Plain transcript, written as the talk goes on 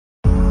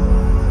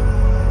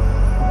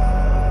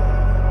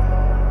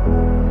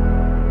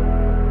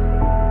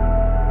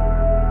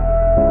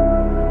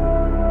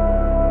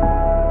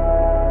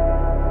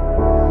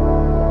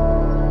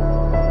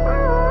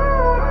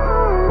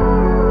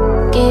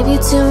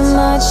too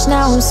much,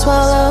 now I'm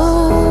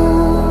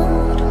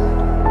swallowed.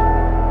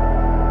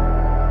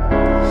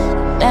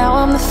 Now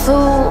I'm the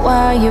fool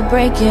while you're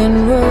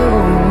breaking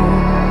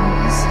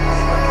rules.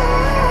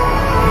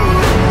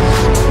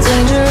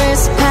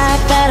 Dangerous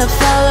path that I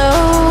follow.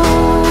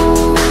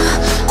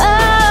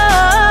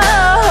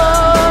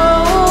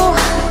 Oh,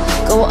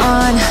 go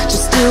on,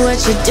 just do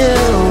what you do.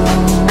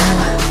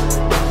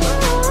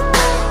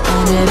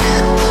 And it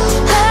hurts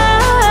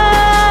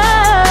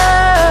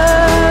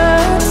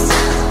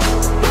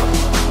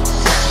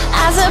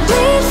as I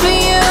bleed for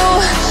you,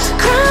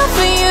 cry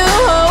for you.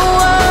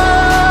 Oh,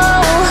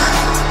 oh.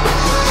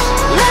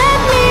 Let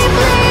me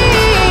bleed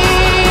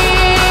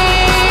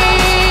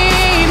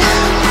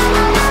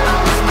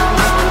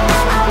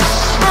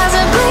as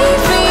I bleed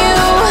for you,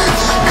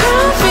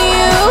 cry for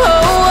you.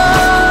 Oh,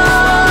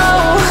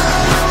 oh.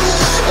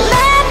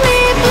 Let me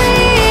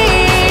bleed.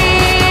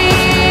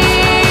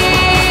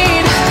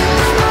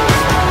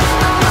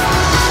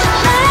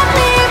 Let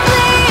me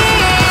bleed.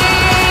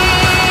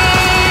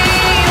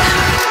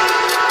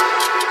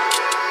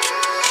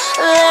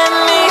 Let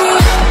me.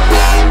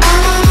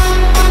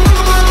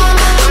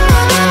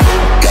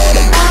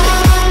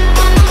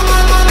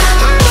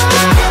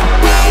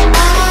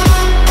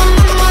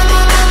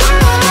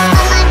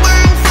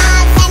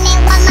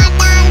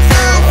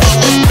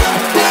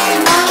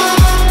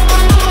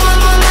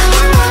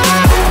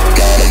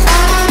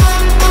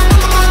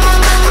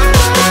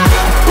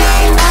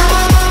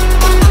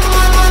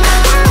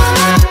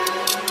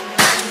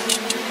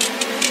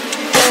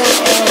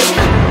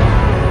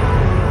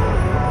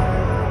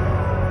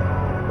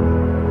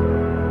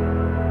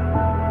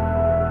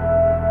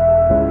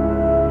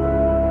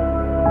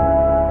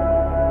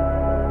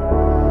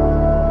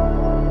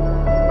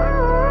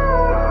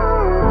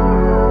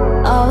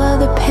 All of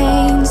the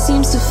pain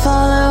seems to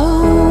follow,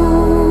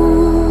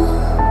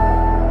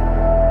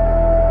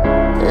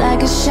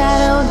 like a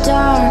shadow,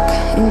 dark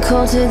and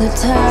cold to the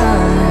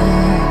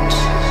touch.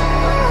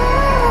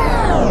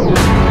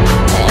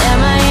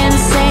 Am I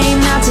insane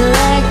not to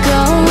let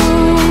go?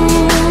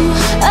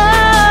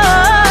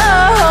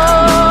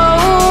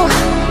 Oh,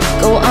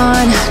 go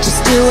on, just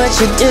do what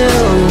you do.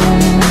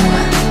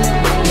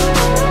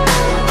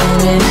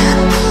 And it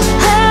hurts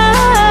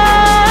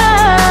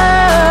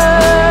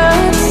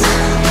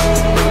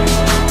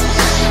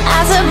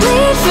as I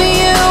bleed for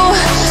you,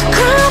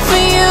 cry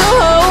for you.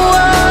 Oh,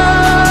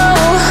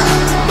 oh.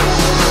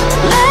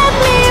 Let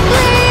me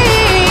bleed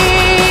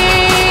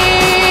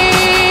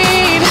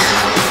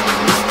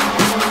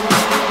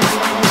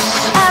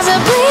as I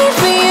bleed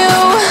for you,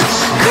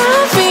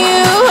 cry for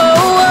you.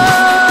 Oh,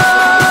 oh.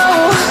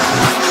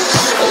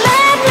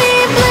 Let me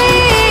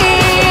bleed.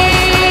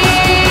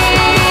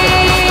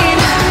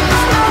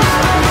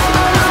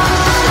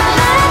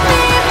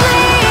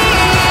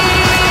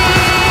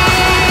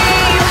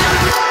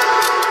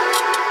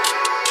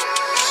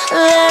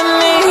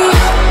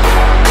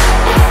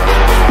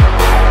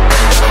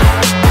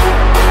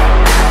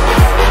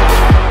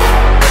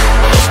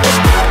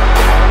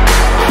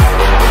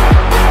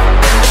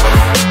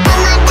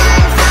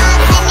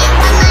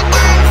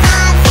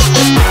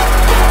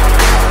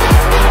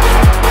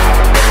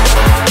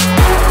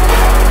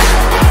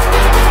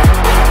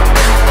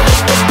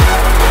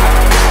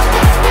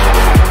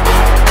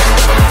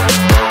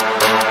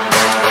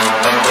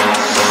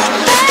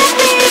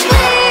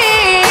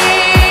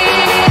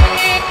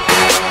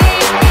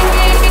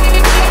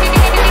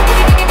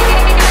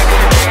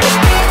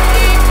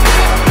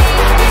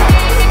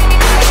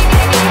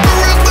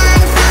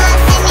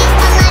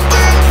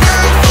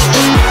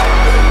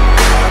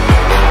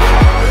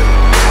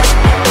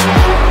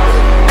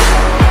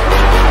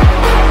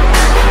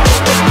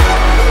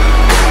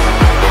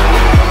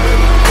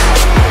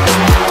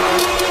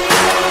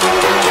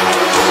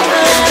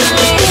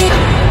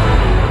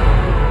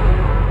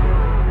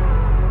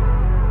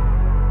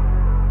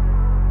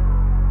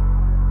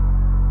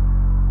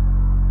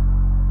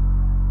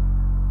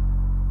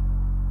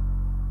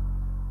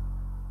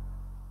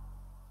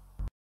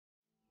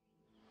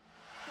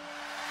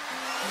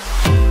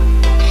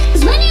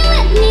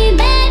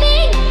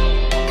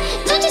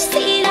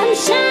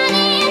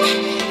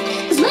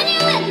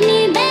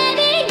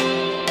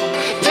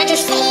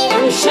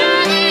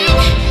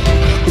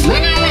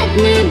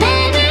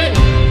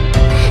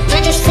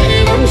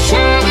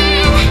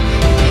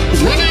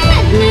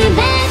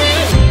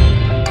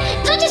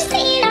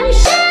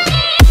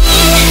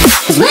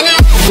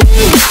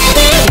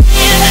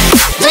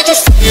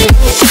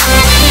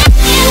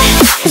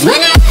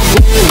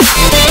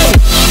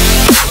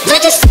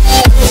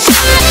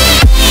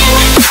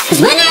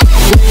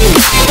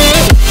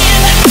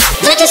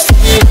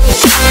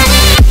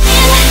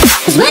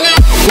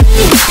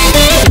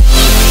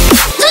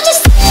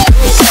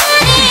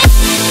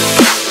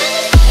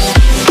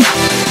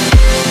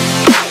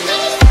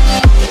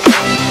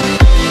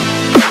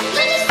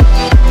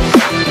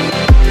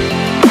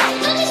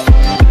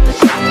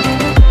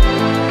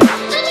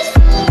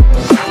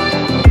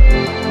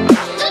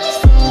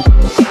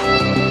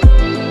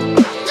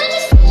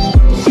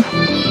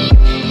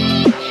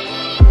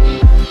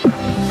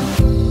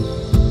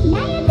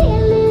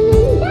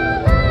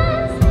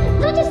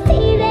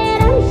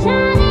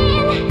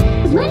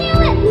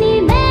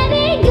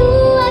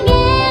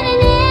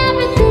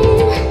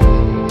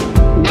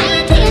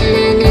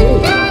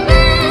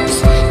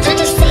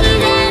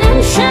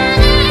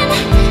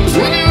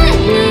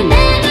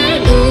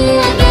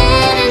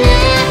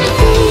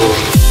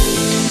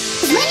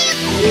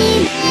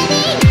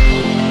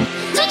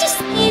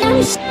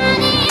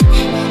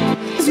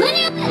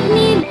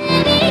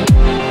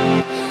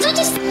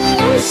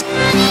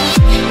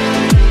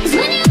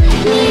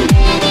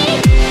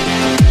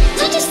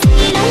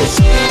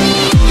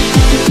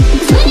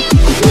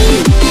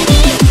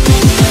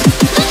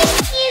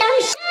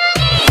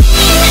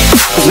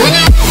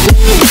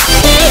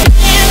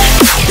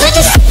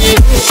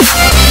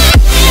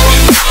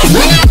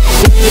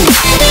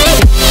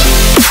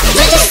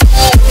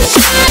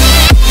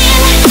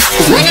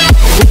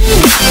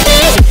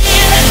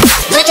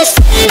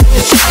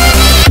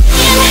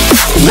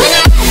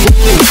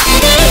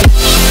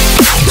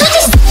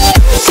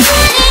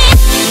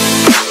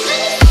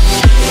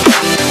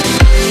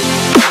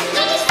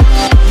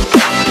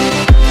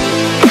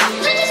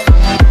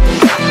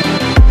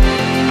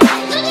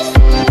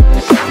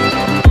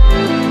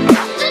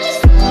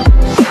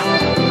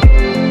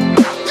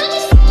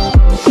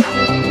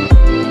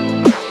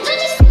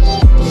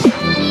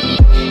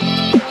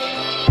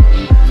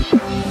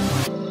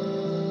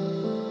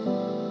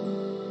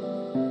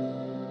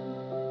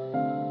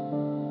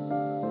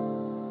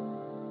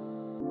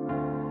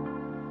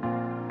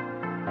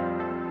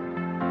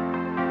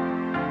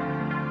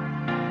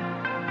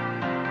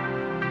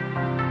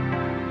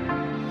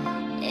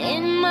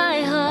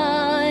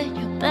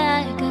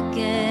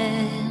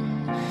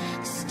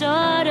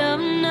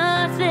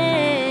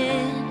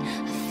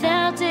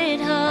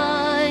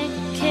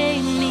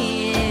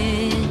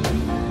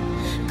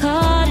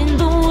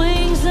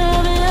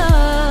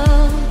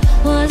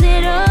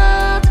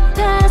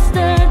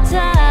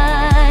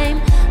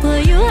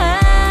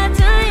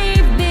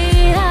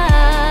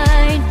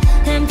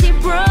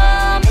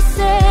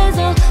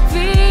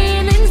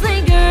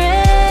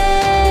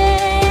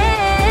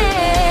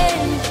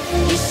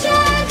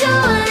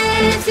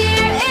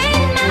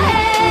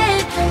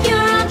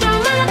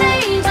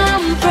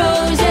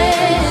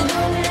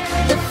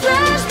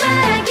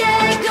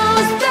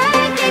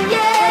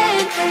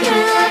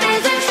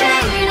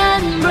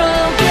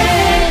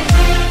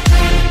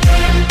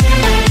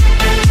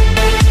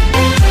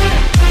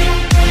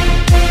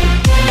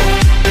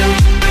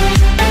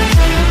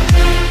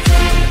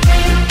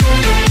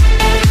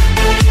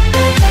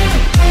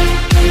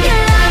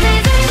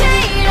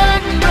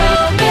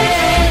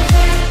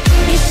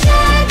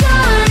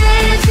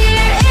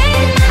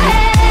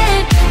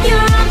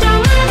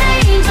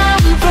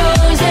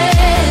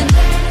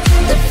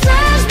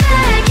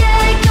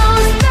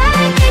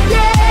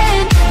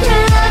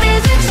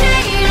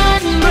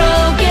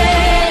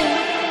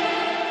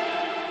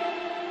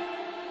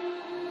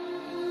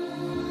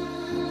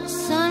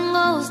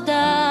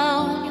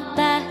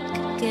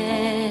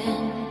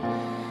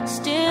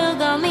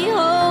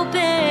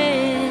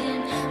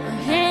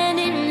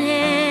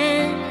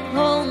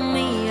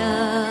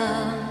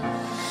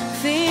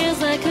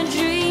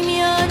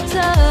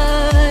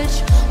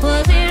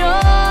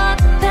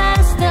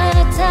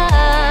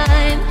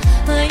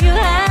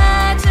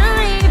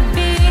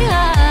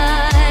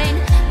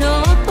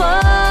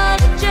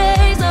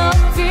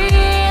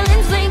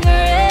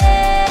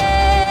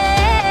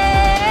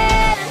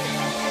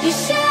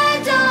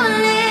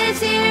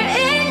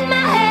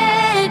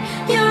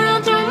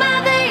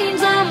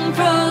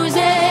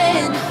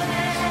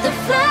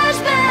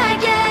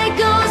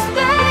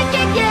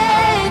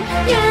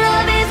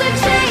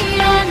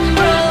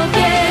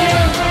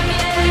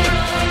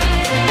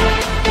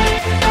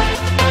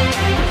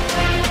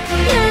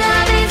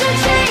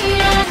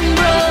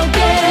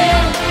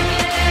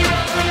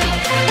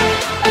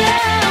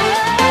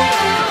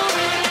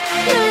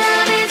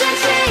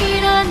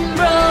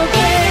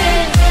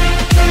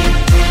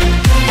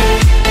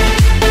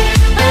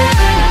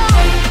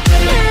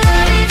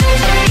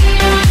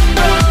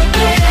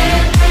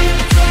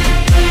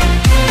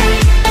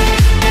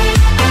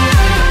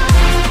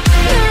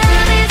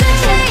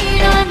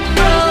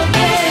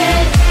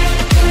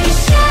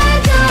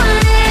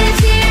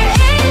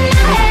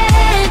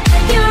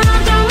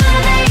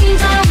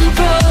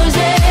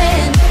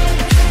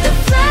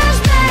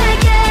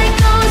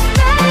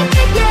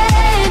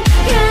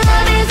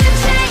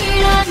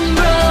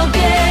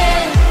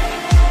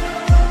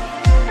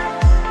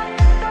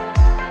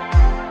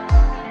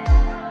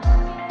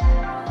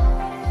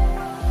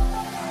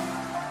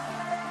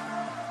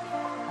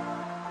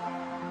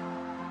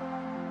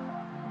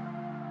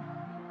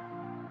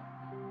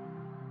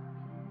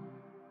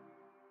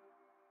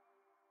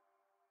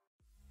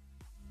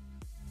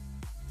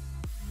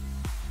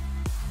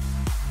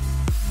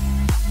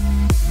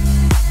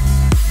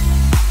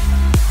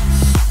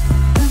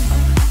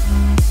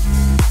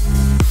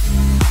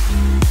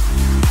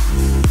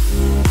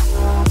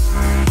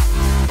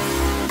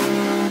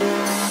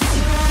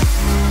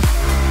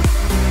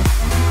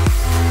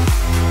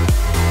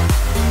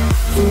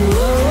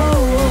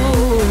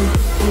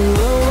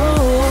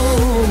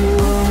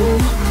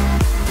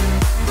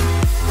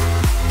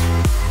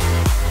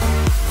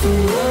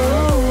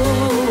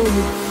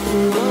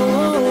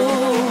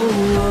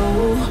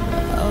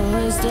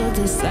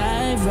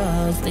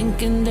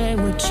 thinking they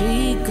were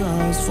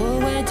Chicos for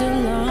way too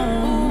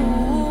long.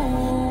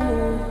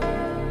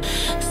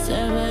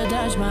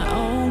 Sabotage my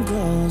own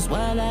goals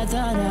while I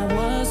thought I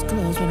was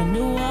close, but I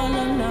knew all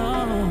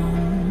along.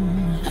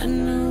 I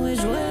knew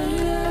which way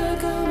to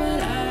go,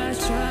 but I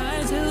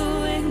tried to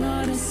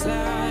ignore the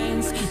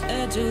signs.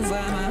 Had to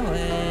find my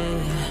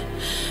way,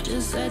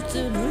 just had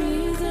to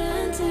breathe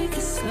and take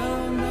it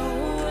slow.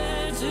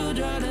 Nowhere to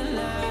draw the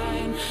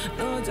line,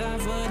 no time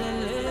for the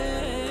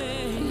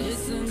lane.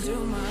 Listen to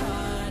my heart.